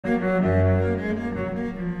Hello?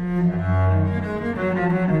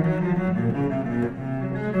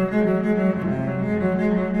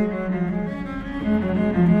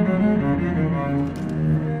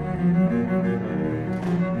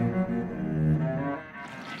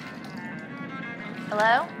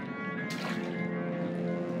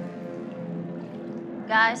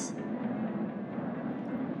 Guys?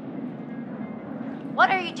 What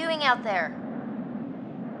are you doing out there?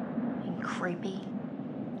 Being creepy.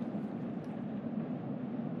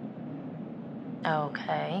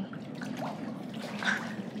 Okay.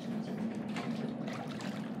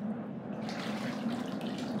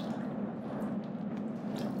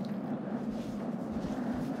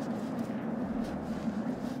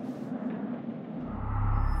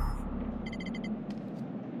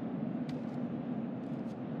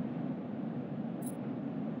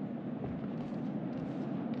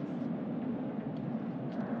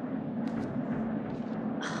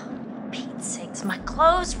 My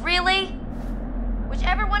clothes, really?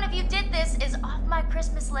 Whichever one of you did this is off my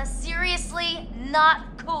Christmas list. Seriously,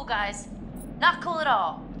 not cool, guys. Not cool at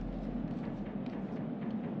all.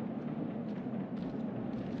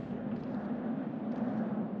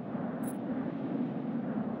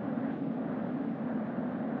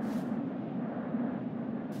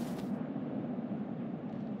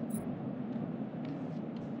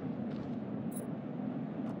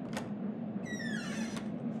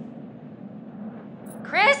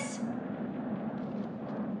 Chris?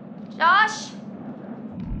 Josh?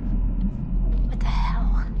 What the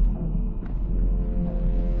hell?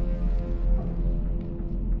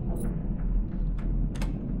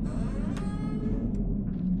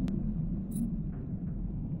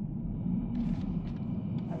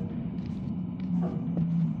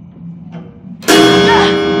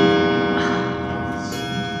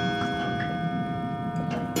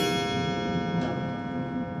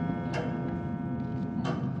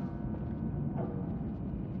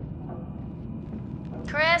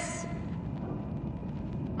 Chris?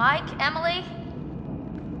 Mike? Emily?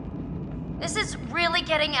 This is really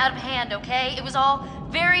getting out of hand, okay? It was all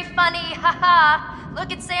very funny, haha.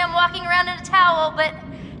 Look at Sam walking around in a towel, but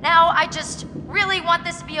now I just really want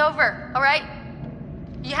this to be over, alright?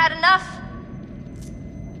 You had enough?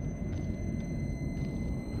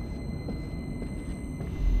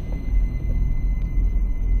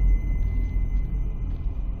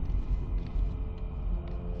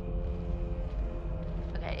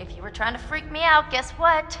 If you were trying to freak me out, guess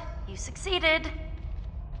what? You succeeded.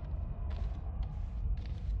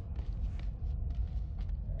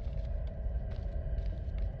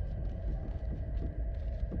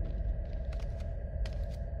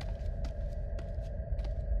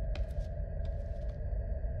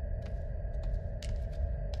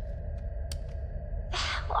 The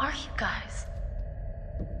hell are you guys?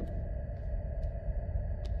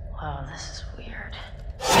 Wow, this is weird.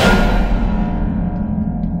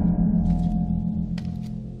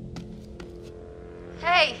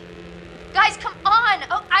 Hey, guys, come on!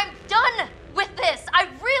 Oh, I'm done with this! I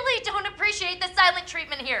really don't appreciate the silent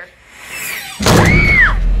treatment here.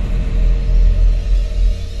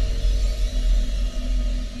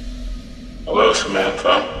 Hello,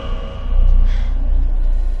 Samantha.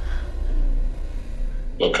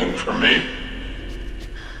 Looking for me?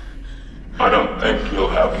 I don't think you'll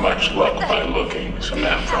have much luck by looking,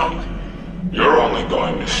 Samantha. You're only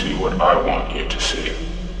going to see what I want you to see.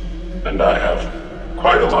 And I have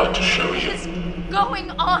quite a lot to show you. What is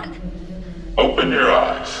going on? Open your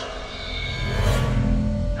eyes.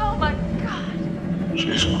 Oh my god.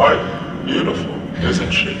 She's quite beautiful,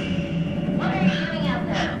 isn't she? What are you doing out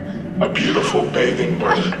there? A beautiful bathing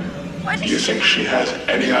bird. Do you think she has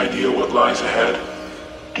any idea what lies ahead?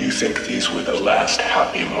 Do you think these were the last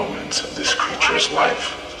happy moments of this creature's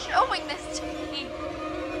life? Showing this to me.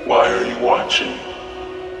 Why are you watching?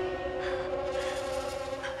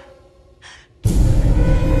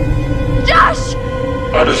 Josh!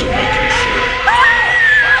 How does it make you feel?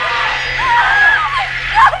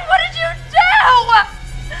 God, what did you do?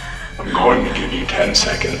 I'm going to give you 10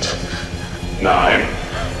 seconds. 9,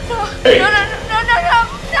 No, 8, no, no,